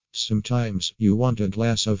Sometimes you want a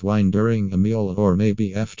glass of wine during a meal or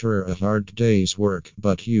maybe after a hard day's work,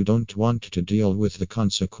 but you don't want to deal with the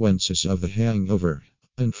consequences of a hangover.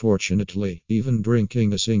 Unfortunately, even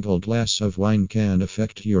drinking a single glass of wine can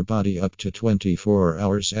affect your body up to 24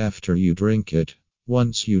 hours after you drink it.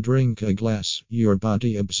 Once you drink a glass, your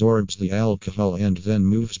body absorbs the alcohol and then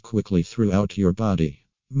moves quickly throughout your body.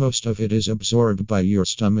 Most of it is absorbed by your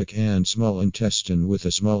stomach and small intestine, with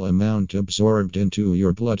a small amount absorbed into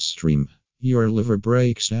your bloodstream. Your liver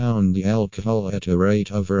breaks down the alcohol at a rate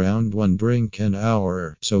of around 1 drink an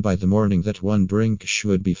hour, so by the morning that 1 drink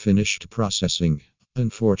should be finished processing.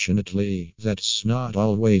 Unfortunately, that's not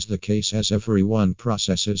always the case, as everyone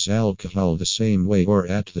processes alcohol the same way or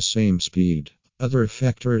at the same speed. Other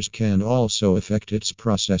factors can also affect its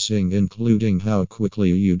processing, including how quickly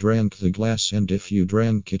you drank the glass and if you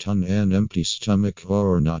drank it on an empty stomach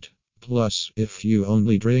or not. Plus, if you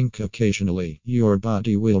only drink occasionally, your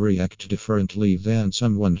body will react differently than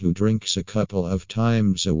someone who drinks a couple of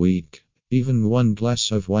times a week. Even 1 glass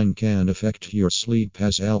of wine can affect your sleep,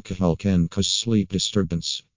 as alcohol can cause sleep disturbance.